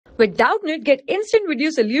With Doubtnut, get instant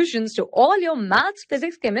video solutions to all your maths,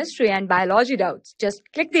 physics, chemistry, and biology doubts. Just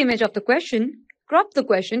click the image of the question, crop the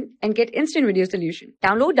question, and get instant video solution.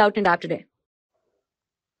 Download Doubtnut app today.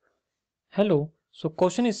 Hello, so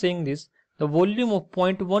question is saying this: the volume of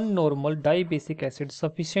 0.1 normal dibasic acid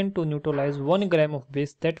sufficient to neutralize 1 gram of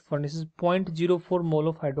base that furnishes 0.04 mole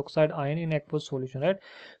of hydroxide ion in aqueous solution, right?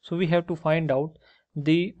 So we have to find out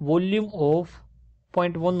the volume of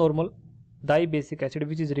 0.1 normal dibasic acid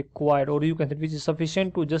which is required, or you can say which is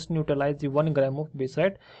sufficient to just neutralize the 1 gram of base,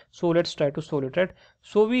 right? So let's try to solve it, right?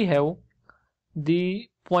 So we have the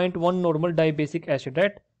 0.1 normal dibasic acid,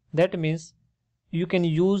 right? That means you can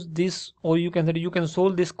use this, or you can say you can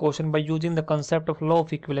solve this question by using the concept of law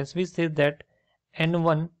of equivalence, which says that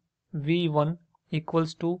N1 V1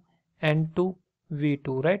 equals to N2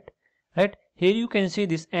 V2, right? Here you can see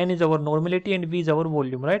this N is our normality and V is our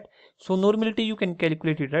volume, right? So normality you can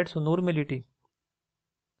calculate it, right? So normality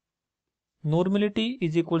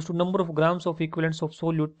is equals to number of grams of equivalents of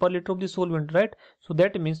solute per liter of the solvent, right? So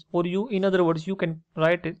that means, or you, in other words, you can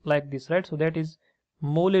write it like this, right? So that is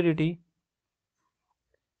molarity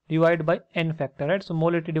divided by n factor, right? So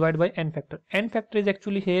molarity divided by n factor. N factor is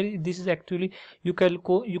actually here, this is actually, you can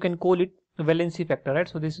call it valency factor, right?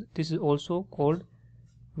 So this is also called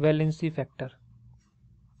valency factor,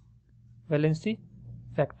 right?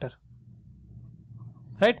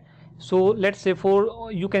 So let's say for,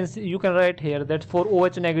 you can write here that for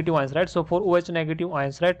OH negative ions, right? So for OH negative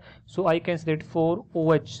ions, right? So I can say that for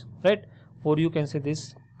OH, right? Or you can say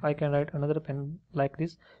this, I can write another pen like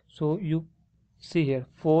this. So you see here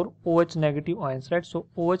for OH negative ions, right? So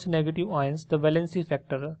OH negative ions, the valency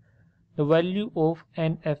factor, the value of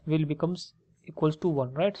NF will becomes equals to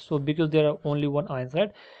 1, right? So because there are only one ions,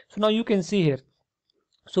 right? So now you can see here,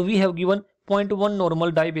 so we have given 0.1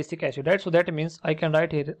 normal dibasic acid, right? So that means I can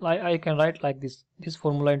write here, I can write like this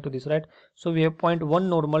formula into this, right? So we have 0.1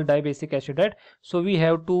 normal dibasic acid, right? So we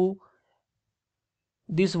have to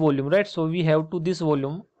this volume, right? So we have to this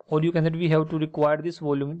volume, or you can say we have to require this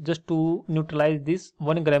volume just to neutralize this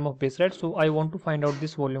 1 gram of base, right? So I want to find out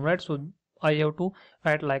this volume, right? So I have to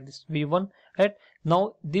write like this V1, right?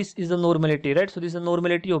 Now this is the normality, right? So this is the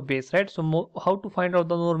normality of base, right? So how to find out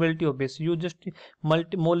the normality of base? You just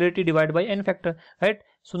molarity divided by n factor, right?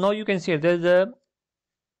 So now you can see there is a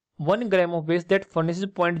 1 gram of base that furnishes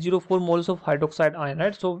 0.04 moles of hydroxide ion,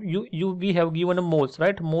 right? So we have given a moles,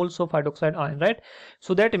 right? Moles of hydroxide ion, right?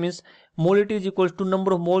 So that means molarity is equals to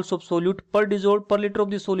number of moles of solute per dissolved per liter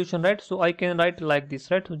of the solution, right? So I can write like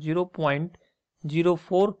this, right? So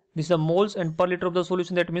 0.04, this is the moles, and per liter of the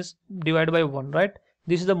solution, that means divided by 1, right?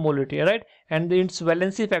 This is the molarity, right? And its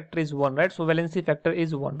valency factor is 1, right? So valency factor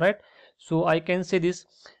is 1, right? So I can say this,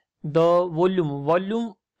 the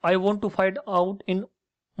volume I want to find out in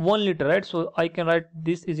 1 liter, right? So I can write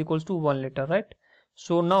this is equals to 1 liter, right?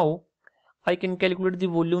 So now I can calculate the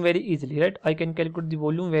volume very easily, right? I can calculate the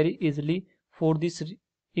volume very easily for this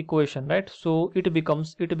equation, right? So it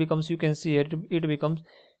becomes, you can see here, it becomes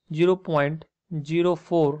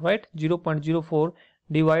 0.04, right? 0.04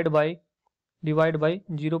 divided by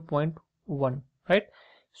 0.1, right?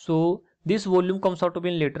 So this volume comes out to be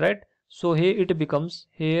in liter, right? So here it becomes,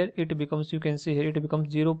 you can see here, it becomes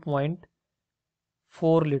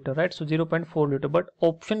 0.4 liter, right? So 0.4 liter, but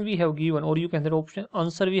option we have given, or you can say option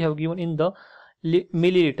answer we have given in the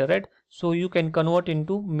milliliter, right? So you can convert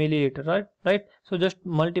into milliliter, right? So just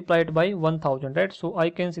multiply it by 1000, right? So I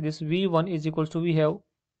can see this V1 is equals to, we have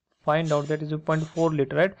find out that is 0.4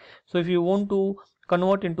 liter, right? So if you want to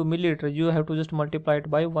convert into milliliter, you have to just multiply it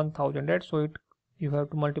by 1000, right? So you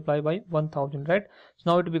have to multiply by 1000, right?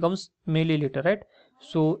 So now it becomes milliliter, right?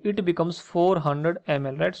 So it becomes 400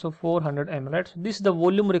 ml, right? So 400 ml, right? So this is the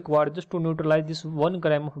volume required just to neutralize this 1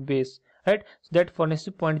 gram of base, right? So that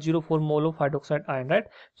furnishes 0.04 mole of hydroxide ion, right?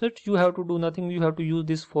 So you have to do nothing, you have to use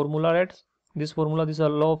this formula, right? This formula, this is a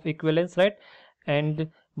law of equivalence, right?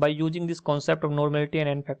 And by using this concept of normality and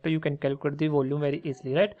n factor, you can calculate the volume very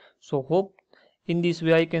easily, right? So hope in this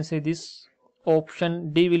way I can say this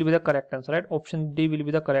option D will be the correct answer, right? Option D will be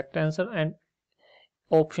the correct answer, and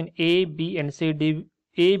option A, B and C will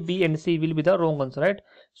be the wrong answer, right?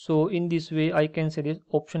 So in this way I can say this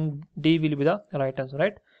option D will be the right answer,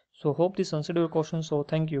 right? So hope this answered your question. So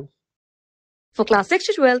thank you. For class 6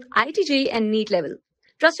 to 12, IIT JEE and NEET level.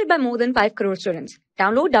 Trusted by more than 5 crore students.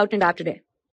 Download Doubtnut app today.